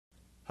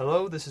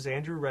Hello, this is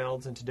Andrew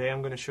Reynolds, and today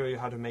I'm going to show you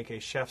how to make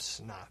a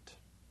chef's knot.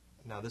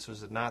 Now, this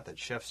was a knot that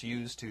chefs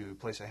use to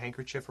place a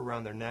handkerchief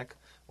around their neck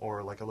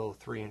or like a little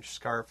 3-inch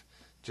scarf.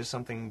 Just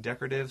something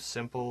decorative,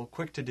 simple,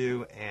 quick to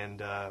do,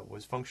 and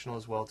was functional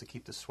as well to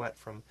keep the sweat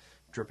from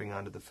dripping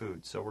onto the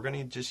food. So we're going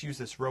to just use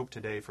this rope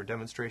today for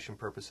demonstration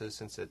purposes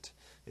since it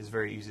is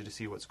very easy to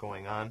see what's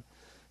going on.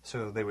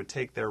 So they would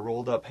take their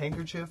rolled up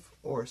handkerchief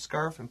or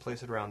scarf and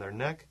place it around their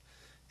neck,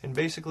 and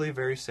basically,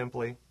 very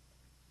simply,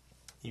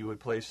 you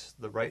would place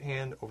the right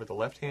hand over the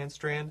left hand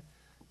strand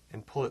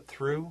and pull it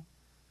through,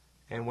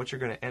 and what you're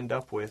going to end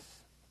up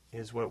with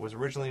is what was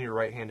originally in your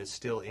right hand is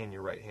still in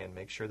your right hand.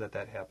 Make sure that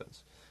that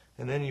happens.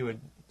 And then you would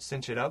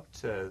cinch it up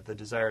to the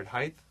desired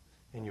height,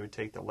 and you would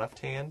take the left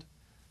hand,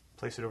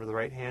 place it over the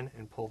right hand,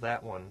 and pull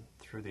that one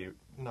through the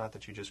knot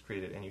that you just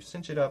created. And you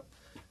cinch it up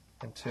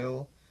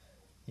until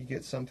you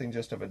get something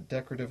just of a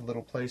decorative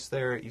little place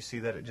there. You see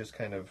that it just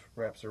kind of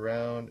wraps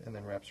around and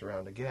then wraps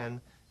around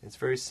again. It's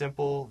very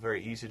simple,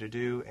 very easy to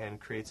do, and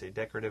creates a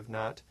decorative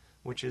knot,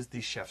 which is the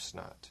chef's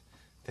knot.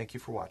 Thank you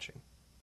for watching.